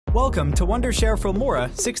Welcome to Wondershare Filmora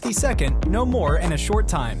 60-second, no more in a short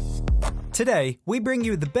time. Today, we bring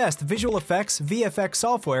you the best visual effects VFX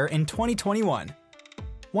software in 2021.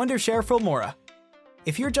 Wondershare Filmora.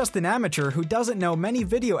 If you're just an amateur who doesn't know many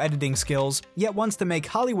video editing skills, yet wants to make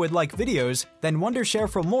Hollywood-like videos, then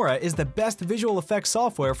Wondershare Filmora is the best visual effects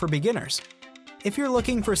software for beginners. If you're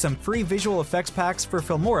looking for some free visual effects packs for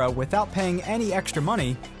Filmora without paying any extra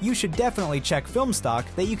money, you should definitely check film stock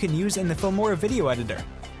that you can use in the Filmora video editor.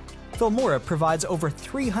 Filmora provides over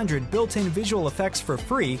 300 built-in visual effects for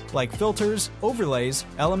free, like filters, overlays,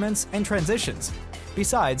 elements, and transitions.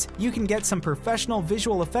 Besides, you can get some professional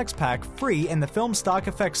visual effects pack free in the Film Stock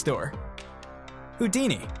Effects Store.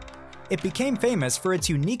 Houdini. It became famous for its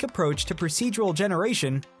unique approach to procedural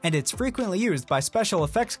generation, and it's frequently used by special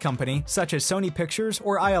effects companies such as Sony Pictures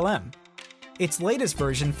or ILM. Its latest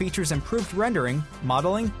version features improved rendering,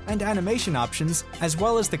 modeling, and animation options, as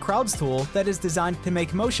well as the Crowds tool that is designed to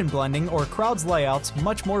make motion blending or Crowds layouts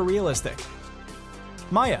much more realistic.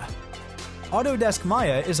 Maya. Autodesk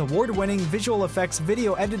Maya is award-winning visual effects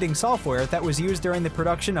video editing software that was used during the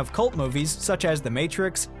production of cult movies such as The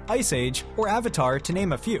Matrix, Ice Age, or Avatar, to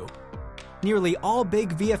name a few. Nearly all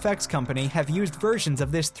big VFX companies have used versions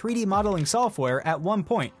of this 3D modeling software at one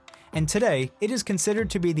point, and today it is considered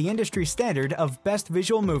to be the industry standard of best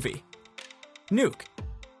visual movie. Nuke.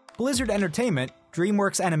 Blizzard Entertainment,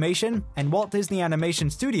 DreamWorks Animation, and Walt Disney Animation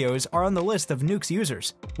Studios are on the list of Nuke's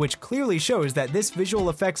users, which clearly shows that this visual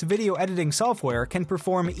effects video editing software can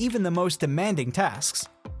perform even the most demanding tasks.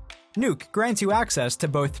 Nuke grants you access to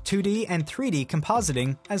both 2D and 3D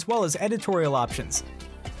compositing as well as editorial options.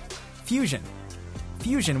 Fusion.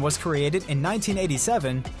 Fusion was created in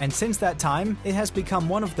 1987, and since that time, it has become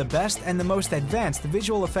one of the best and the most advanced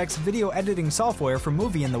visual effects video editing software for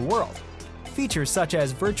movie in the world. Features such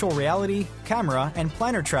as virtual reality, camera, and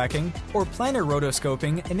planar tracking, or planar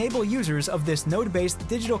rotoscoping enable users of this node-based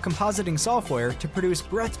digital compositing software to produce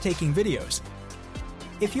breathtaking videos.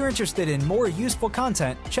 If you're interested in more useful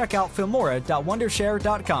content, check out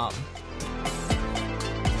filmora.wondershare.com.